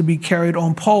ark was to be carried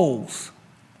on poles.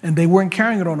 And they weren't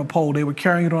carrying it on a pole. They were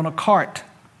carrying it on a cart.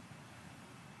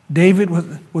 David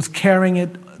was carrying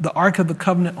it, the Ark of the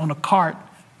Covenant, on a cart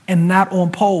and not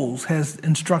on poles, as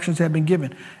instructions had been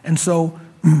given. And so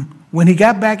when he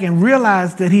got back and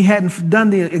realized that he hadn't done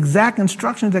the exact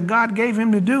instructions that God gave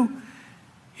him to do,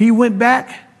 he went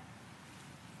back,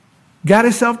 got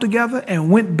himself together,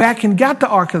 and went back and got the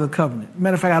Ark of the Covenant.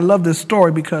 Matter of fact, I love this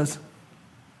story because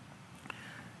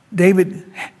David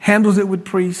handles it with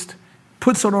priest,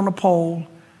 puts it on a pole,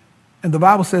 and the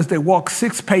Bible says they walked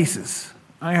 6 paces.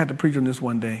 I had to preach on this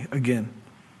one day again.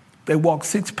 They walked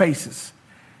 6 paces.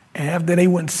 And after they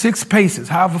went 6 paces,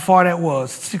 however far that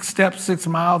was, 6 steps, 6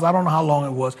 miles, I don't know how long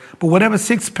it was, but whatever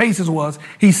 6 paces was,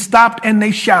 he stopped and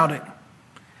they shouted.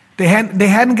 They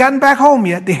hadn't gotten back home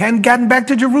yet. They hadn't gotten back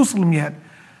to Jerusalem yet.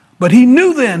 But he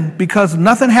knew then, because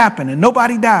nothing happened and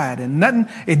nobody died and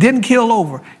it didn't kill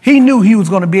over, he knew he was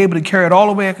going to be able to carry it all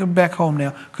the way back home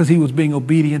now because he was being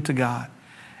obedient to God.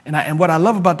 And what I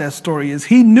love about that story is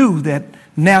he knew that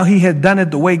now he had done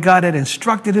it the way God had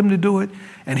instructed him to do it,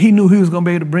 and he knew he was going to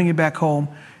be able to bring it back home.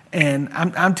 And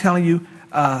I'm telling you,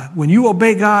 when you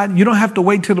obey God, you don't have to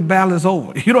wait till the battle is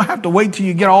over. You don't have to wait till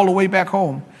you get all the way back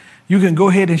home. You can go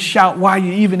ahead and shout while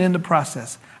you're even in the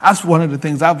process. That's one of the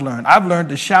things I've learned. I've learned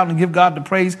to shout and give God the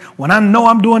praise when I know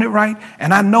I'm doing it right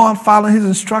and I know I'm following his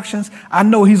instructions. I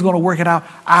know he's going to work it out.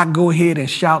 I go ahead and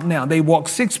shout now. They walked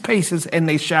 6 paces and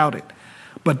they shouted.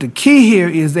 But the key here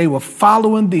is they were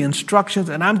following the instructions.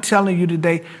 And I'm telling you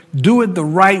today, do it the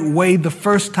right way the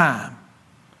first time.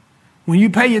 When you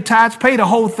pay your tithes, pay the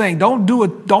whole thing. Don't do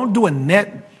a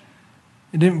net.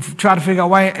 And then try to figure out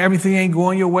why everything ain't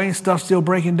going your way and stuff's still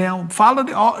breaking down. Follow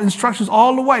the instructions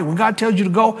all the way. When God tells you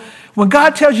to go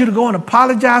and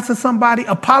apologize to somebody,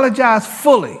 apologize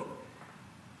fully.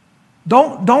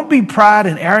 Don't be proud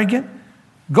and arrogant.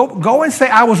 Go and say,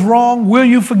 I was wrong. Will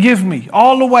you forgive me?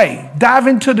 All the way. Dive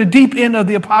into the deep end of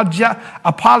the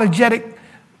apologetic,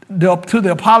 to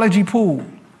the apology pool.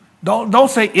 Don't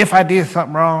say, if I did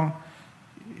something wrong,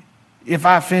 if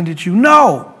I offended you.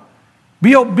 No.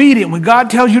 Be obedient. When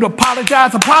God tells you to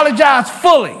apologize, apologize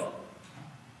fully.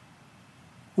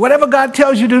 Whatever God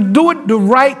tells you to do it the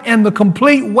right and the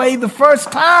complete way the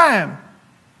first time.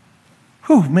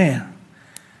 Whew, man.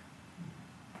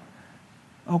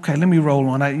 Okay, let me roll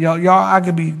on. Y'all, I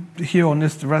could be here on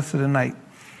this the rest of the night.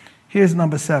 Here's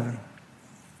number 7.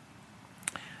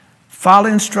 Follow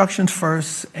instructions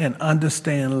first and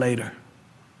understand later.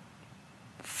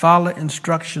 Follow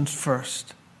instructions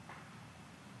first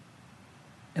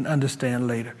and understand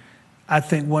later. I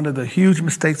think one of the huge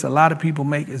mistakes a lot of people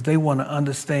make is they want to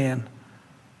understand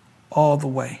all the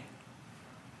way.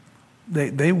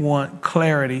 They want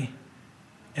clarity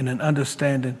and an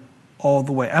understanding all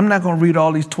the way. I'm not going to read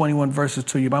all these 21 verses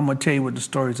to you, but I'm going to tell you what the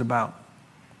story is about.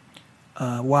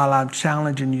 While I'm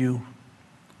challenging you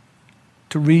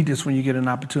to read this when you get an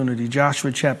opportunity,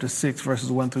 Joshua chapter 6, verses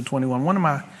 1 through 21.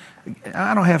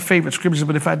 I don't have favorite scriptures,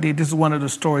 but if I did, this is one of the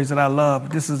stories that I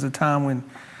love. This is the time when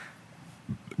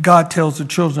God tells the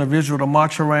children of Israel to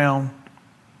march around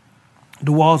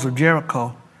the walls of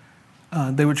Jericho.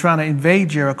 They were trying to invade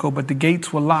Jericho, but the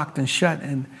gates were locked and shut,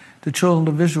 and the children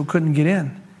of Israel couldn't get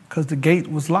in because the gate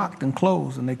was locked and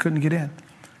closed, and they couldn't get in.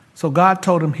 So God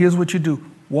told them, here's what you do.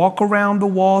 Walk around the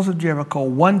walls of Jericho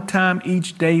 1 time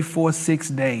each day for 6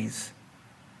 days.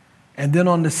 And then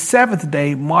on the 7th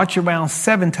day, march around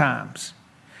 7 times.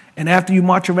 And after you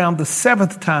march around the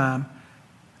 7th time,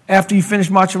 after you finish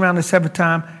marching around the 7th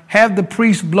time, have the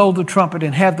priest blow the trumpet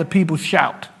and have the people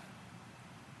shout.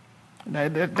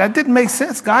 That didn't make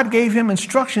sense. God gave him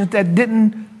instructions that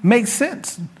didn't make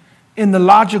sense in the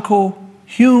logical,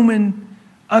 human,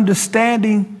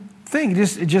 understanding thing.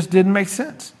 It just didn't make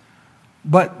sense.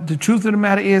 But the truth of the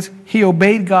matter is, he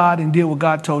obeyed God and did what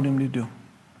God told him to do.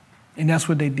 And that's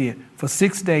what they did. For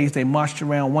 6 days, they marched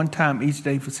around 1 time each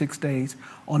day for 6 days.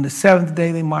 On the 7th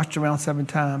day, they marched around 7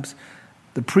 times.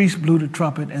 The priest blew the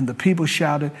trumpet, and the people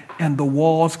shouted, and the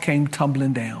walls came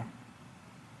tumbling down.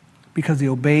 Because they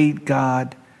obeyed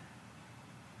God,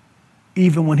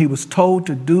 even when he was told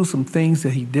to do some things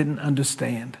that he didn't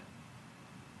understand.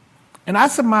 And I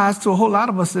surmise to a whole lot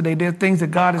of us today, there are things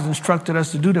that God has instructed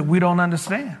us to do that we don't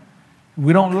understand,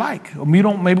 we don't like, or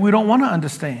maybe we don't want to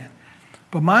understand.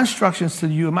 But my instructions to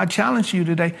you, and my challenge to you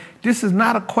today, this is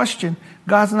not a question.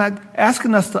 God's not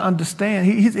asking us to understand.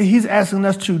 He's asking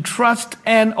us to trust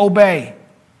and obey.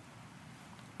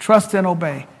 Trust and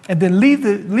obey. And then leave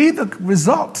the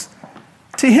results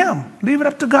to him. Leave it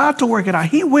up to God to work it out.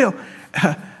 He will.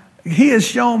 He has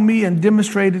shown me and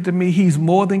demonstrated to me he's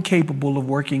more than capable of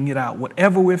working it out,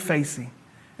 whatever we're facing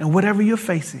and whatever you're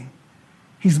facing.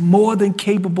 He's more than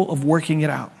capable of working it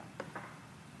out.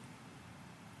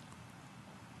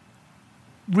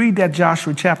 Read that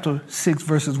Joshua chapter 6,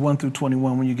 verses 1 through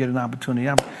 21 when you get an opportunity.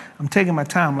 I'm taking my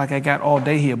time like I got all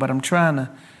day here, but I'm trying to,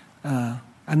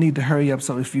 I need to hurry up.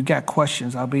 So if you got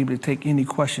questions, I'll be able to take any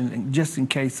questions, and just in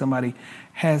case somebody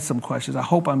has some questions. I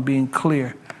hope I'm being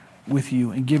clear with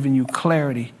you and giving you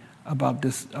clarity about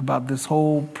this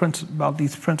whole about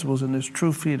these principles and this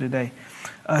truth here today.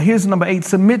 Here's number 8,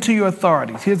 submit to your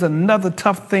authorities. Here's another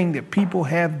tough thing that people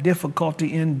have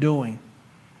difficulty in doing,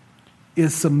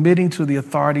 is submitting to the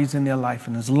authorities in their life.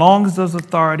 And as long as those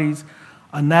authorities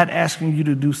are not asking you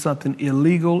to do something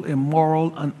illegal,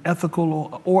 immoral,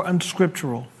 unethical, or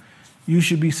unscriptural, you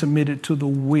should be submitted to the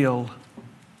will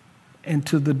and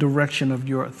to the direction of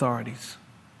your authorities.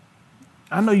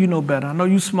 I know you know better. I know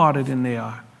you're smarter than they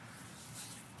are.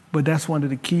 But that's one of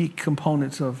the key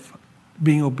components of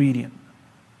being obedient.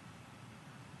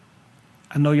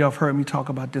 I know y'all have heard me talk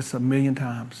about this a million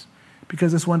times,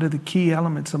 because it's one of the key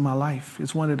elements of my life.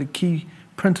 It's one of the key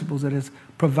principles that has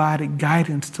provided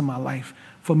guidance to my life.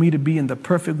 For me to be in the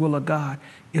perfect will of God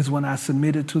is when I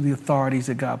submitted to the authorities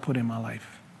that God put in my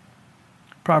life.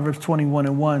 Proverbs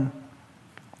 21:1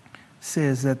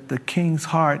 says that the king's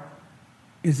heart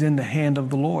is in the hand of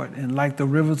the Lord, and like the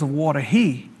rivers of water,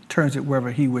 he turns it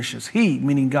wherever he wishes. He,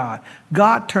 meaning God.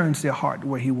 God turns their heart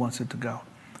where he wants it to go.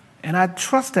 And I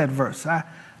trust that verse.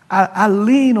 I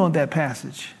lean on that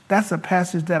passage. That's a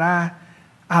passage that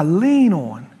I lean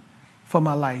on for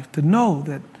my life, to know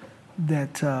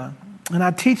that and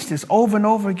I teach this over and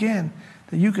over again,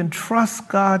 that you can trust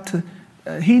God to,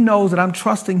 he knows that I'm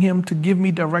trusting him to give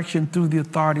me direction through the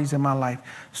authorities in my life.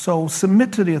 So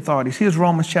submit to the authorities. Here's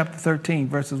Romans chapter 13,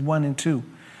 verses 1 and 2,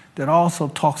 that also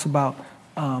talks about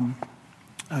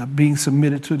being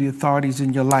submitted to the authorities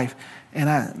in your life. And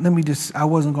I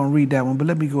wasn't going to read that one, but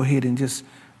let me go ahead and just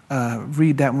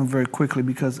read that one very quickly,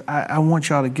 because I want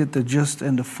y'all to get the gist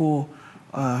and the full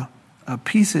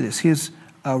piece of this. Here's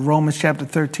Romans chapter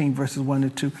 13, verses 1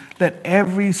 and 2. Let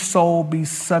every soul be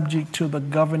subject to the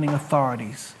governing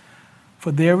authorities,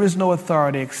 for there is no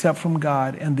authority except from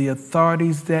God, and the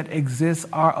authorities that exist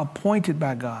are appointed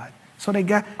by God. So they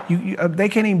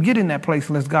can't even get in that place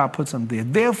unless God puts them there.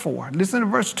 Therefore, listen to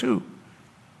verse 2.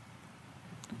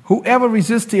 Whoever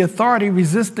resists the authority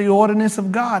resists the ordinance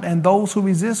of God, and those who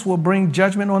resist will bring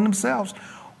judgment on themselves.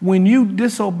 When you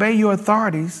disobey your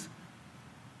authorities,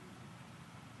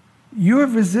 you're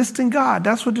resisting God.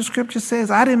 That's what the scripture says.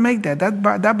 I didn't make that.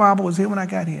 That Bible was here when I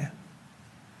got here.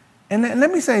 And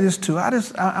let me say this too.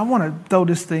 I want to throw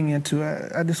this thing into,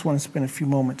 I just want to spend a few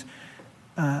moments.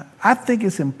 I think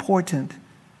it's important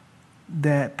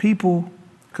that people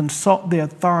consult their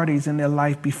authorities in their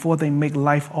life before they make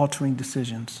life-altering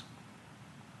decisions.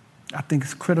 I think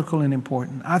it's critical and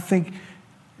important. I think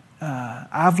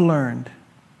I've learned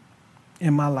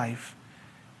in my life,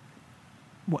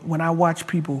 when I watch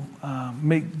people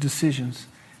make decisions,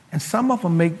 and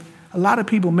a lot of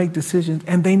people make decisions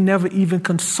and they never even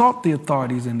consult the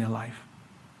authorities in their life.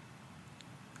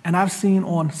 And I've seen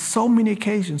on so many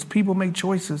occasions people make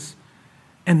choices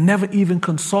and never even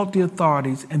consult the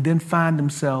authorities, and then find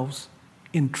themselves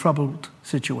in troubled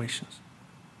situations.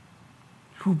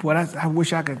 Boy, I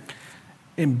wish I could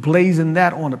emblazon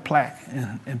that on a plaque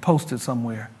and post it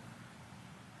somewhere.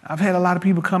 I've had a lot of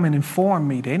people come and inform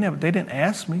me. They didn't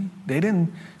ask me. They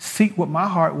didn't seek what my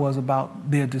heart was about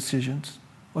their decisions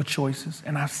or choices.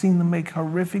 And I've seen them make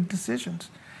horrific decisions.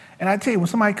 And I tell you, when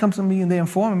somebody comes to me and they're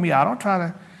informing me, I don't try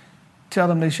to tell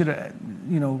them they should have,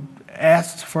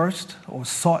 asked first or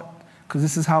sought, because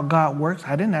this is how God works.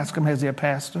 I didn't ask them as their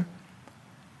pastor.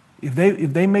 If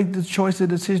they make the choice or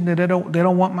decision that they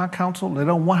don't want my counsel, they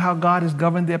don't want how God has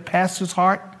governed their pastor's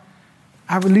heart,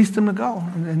 I release them to go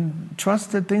and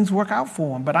trust that things work out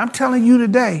for them. But I'm telling you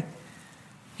today,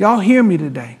 y'all hear me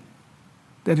today,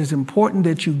 that it's important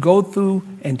that you go through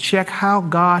and check how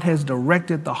God has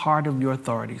directed the heart of your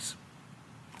authorities.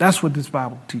 That's what this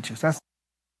Bible teaches.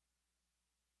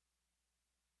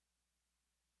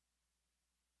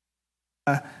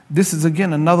 This is,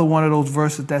 again, another one of those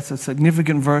verses that's a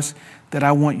significant verse that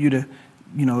I want you to,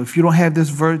 if you don't have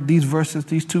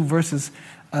these two verses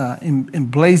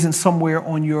emblazoned somewhere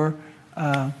on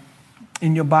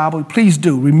in your Bible, please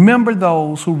do. Remember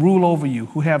those who rule over you,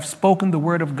 who have spoken the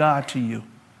word of God to you,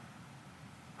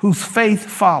 whose faith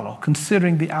follow,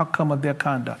 considering the outcome of their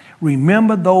conduct.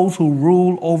 Remember those who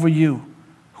rule over you,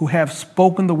 who have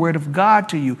spoken the word of God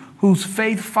to you, whose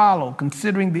faith follow,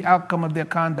 considering the outcome of their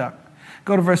conduct.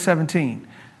 Go to verse 17.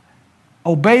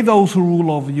 Obey those who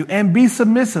rule over you and be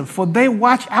submissive, for they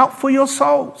watch out for your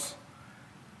souls.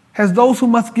 as those who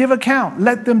must give account.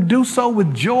 Let them do so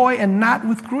with joy and not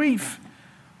with grief,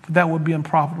 for that would be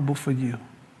unprofitable for you.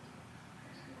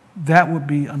 That would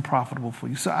be unprofitable for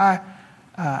you. So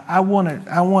I want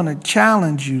to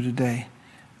challenge you today.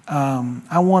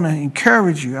 I want to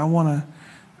encourage you. I want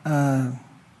to,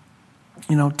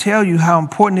 tell you how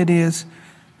important it is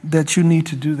that you need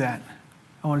to do that.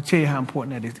 I want to tell you how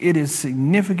important that is. It is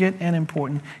significant and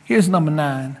important. Here's number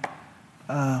 9.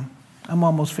 I'm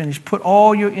almost finished. Put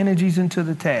all your energies into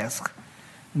the task.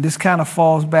 And this kind of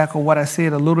falls back on what I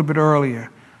said a little bit earlier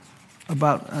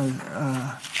about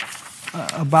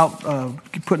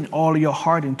putting all of your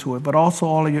heart into it, but also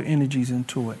all of your energies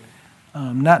into it.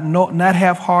 Not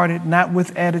half-hearted, not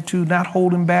with attitude, not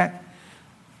holding back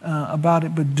about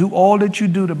it, but do all that you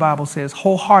do, the Bible says,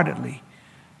 wholeheartedly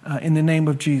in the name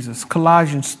of Jesus.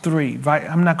 Colossians 3, right?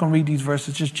 I'm not going to read these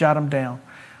verses, just jot them down.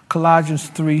 Colossians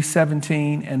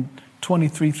 3:17 and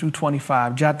 23 through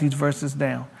 25. Jot these verses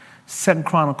down. 2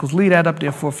 Chronicles, leave that up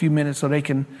there for a few minutes so they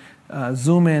can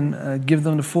zoom in, give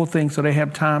them the full thing so they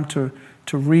have time to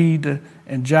read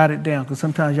and jot it down, because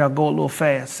sometimes y'all go a little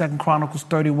fast. 2 Chronicles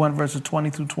 31, verses 20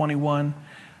 through 21,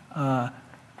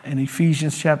 and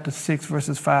Ephesians chapter 6,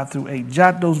 verses 5 through 8.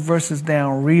 Jot those verses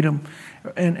down, read them,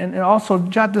 and also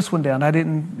jot this one down.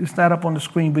 It's not up on the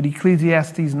screen, but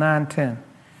Ecclesiastes 9:10.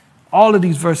 All of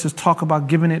these verses talk about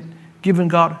giving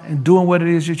God and doing what it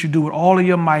is that you do with all of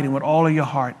your might and with all of your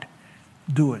heart.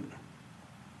 Do it.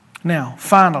 Now,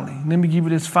 finally, let me give you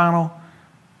this final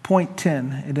point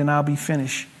 10, and then I'll be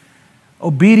finished.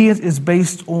 Obedience is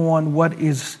based on what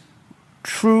is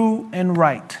true and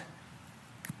right.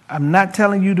 I'm not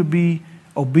telling you to be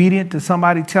obedient to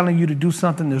somebody telling you to do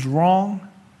something that's wrong.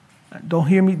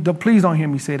 Please don't hear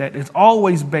me say that. It's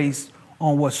always based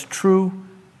on what's true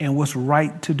and what's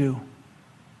right to do.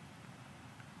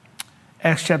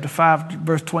 Acts chapter 5,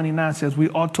 verse 29 says, we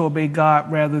ought to obey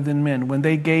God rather than men. When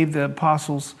they gave the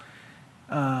apostles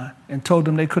and told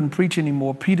them they couldn't preach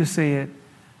anymore, Peter said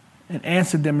and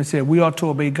answered them and said, we ought to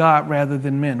obey God rather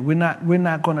than men. We're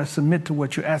not going to submit to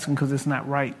what you're asking because it's not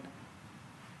right.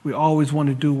 We always want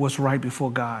to do what's right before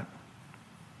God.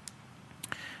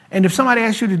 And if somebody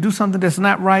asks you to do something that's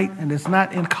not right and it's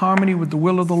not in harmony with the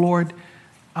will of the Lord,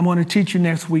 I'm going to teach you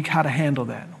next week how to handle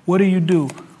that. What do you do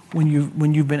when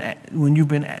you've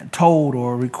been told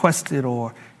or requested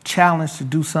or challenged to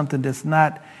do something that's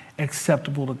not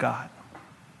acceptable to God?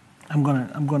 I'm going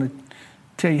to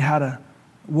tell you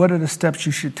what are the steps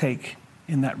you should take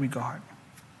in that regard.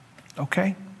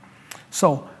 Okay?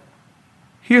 So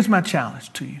here's my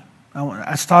challenge to you.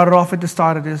 I started off at the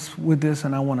start of this with this,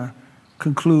 and I want to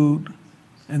conclude,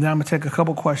 and then I'm going to take a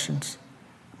couple questions.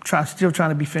 Still trying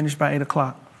to be finished by 8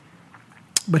 o'clock.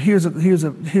 But here's the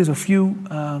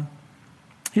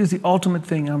ultimate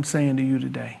thing I'm saying to you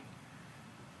today.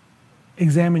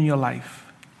 Examine your life.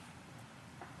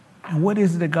 And what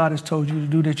is it that God has told you to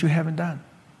do that you haven't done?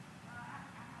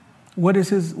 What is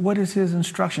his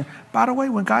instruction? By the way,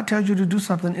 when God tells you to do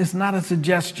something, it's not a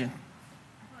suggestion.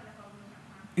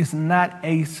 It's not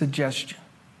a suggestion.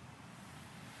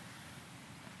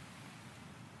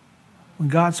 When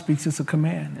God speaks, it's a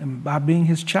command. And by being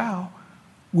his child,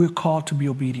 we're called to be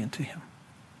obedient to him.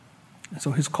 And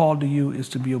so his call to you is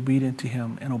to be obedient to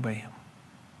him and obey him.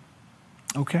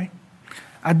 Okay?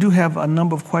 I do have a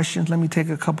number of questions. Let me take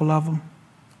a couple of them.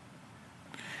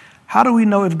 How do we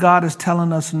know if God is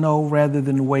telling us no rather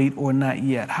than wait or not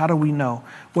yet? How do we know?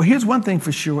 Well, here's one thing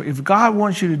for sure. If God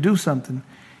wants you to do something,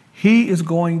 he is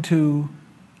going to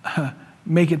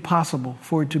make it possible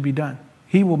for it to be done.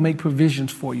 He will make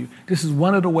provisions for you. This is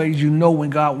one of the ways you know when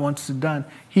God wants it done.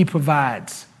 He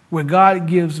provides. Where God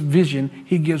gives vision,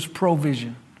 he gives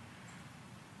provision.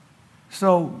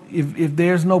 So if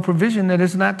there's no provision, then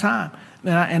it's not time.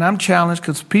 And I'm challenged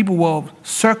because people will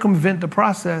circumvent the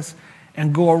process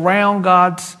and go around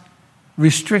God's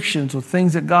restrictions or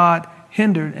things that God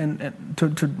hindered and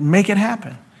to make it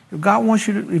happen.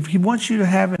 If he wants you to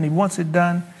have it and he wants it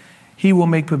done, he will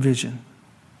make provision.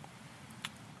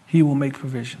 He will make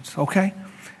provisions. Okay?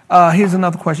 Here's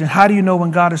another question. How do you know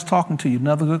when God is talking to you?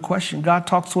 Another good question. God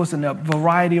talks to us in a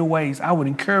variety of ways. I would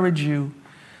encourage you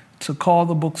to call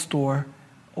the bookstore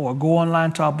or go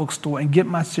online to our bookstore and get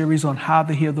my series on how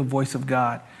to hear the voice of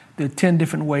God. There are 10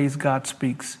 different ways God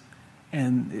speaks,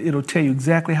 and it'll tell you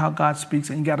exactly how God speaks.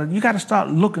 And you got to start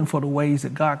looking for the ways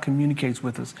that God communicates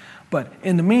with us. But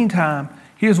in the meantime,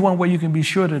 here's one way you can be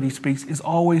sure that he speaks is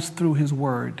always through his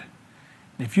word.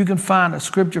 If you can find a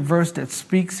scripture verse that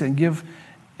speaks and give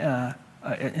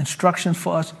instructions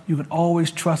for us, you can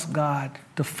always trust God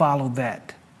to follow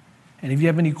that. And if you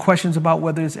have any questions about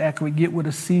whether it's accurate, get with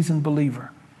a seasoned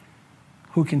believer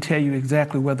who can tell you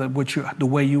exactly whether the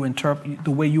way you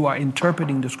are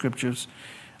interpreting the scriptures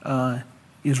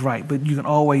is right. But you can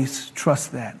always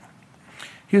trust that.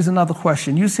 Here's another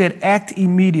question. You said act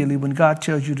immediately when God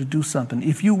tells you to do something.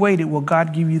 If you waited, will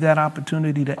God give you that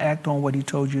opportunity to act on what he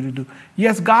told you to do?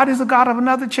 Yes, God is a God of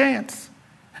another chance.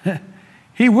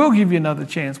 He will give you another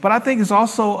chance. But I think it's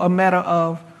also a matter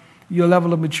of your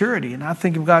level of maturity. And I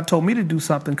think if God told me to do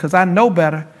something, because I know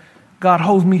better, God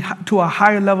holds me to a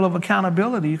higher level of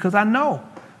accountability because I know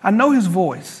his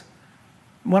voice.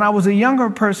 When I was a younger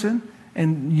person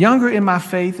and younger in my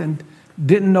faith and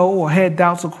didn't know or had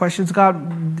doubts or questions,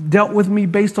 God dealt with me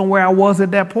based on where I was at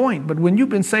that point. But when you've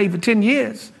been saved for 10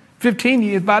 years, 15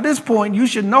 years, by this point, you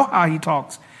should know how he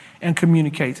talks and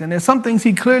communicates. And there's some things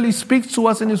he clearly speaks to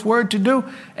us in his word to do,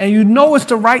 and you know it's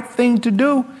the right thing to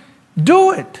do.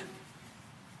 Do it.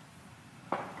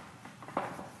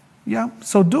 Yeah,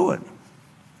 so do it.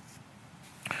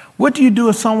 What do you do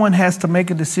if someone has to make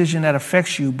a decision that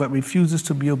affects you but refuses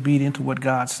to be obedient to what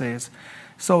God says?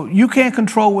 So you can't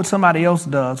control what somebody else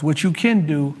does. What you can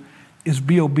do is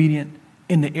be obedient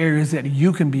in the areas that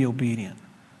you can be obedient.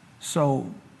 So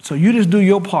you just do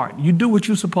your part. You do what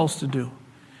you're supposed to do.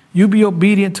 You be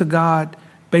obedient to God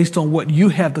based on what you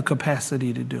have the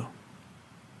capacity to do.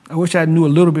 I wish I knew a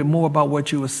little bit more about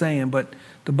what you were saying, but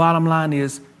the bottom line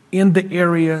is in the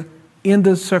area, in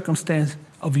the circumstance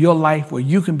of your life where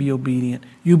you can be obedient,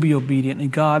 you be obedient,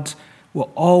 and God will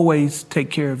always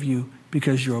take care of you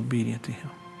because you're obedient to him.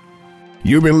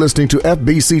 You've been listening to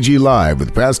FBCG Live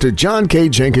with Pastor John K.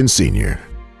 Jenkins Sr.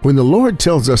 When the Lord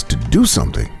tells us to do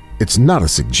something, it's not a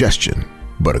suggestion,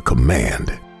 but a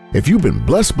command. If you've been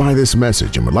blessed by this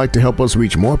message and would like to help us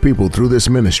reach more people through this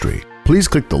ministry, please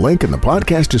click the link in the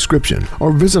podcast description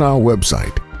or visit our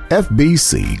website,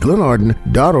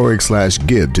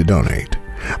 fbcglenarden.org/give to donate.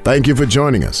 Thank you for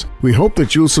joining us. We hope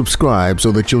that you'll subscribe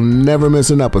so that you'll never miss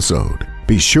an episode.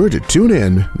 Be sure to tune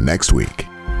in next week.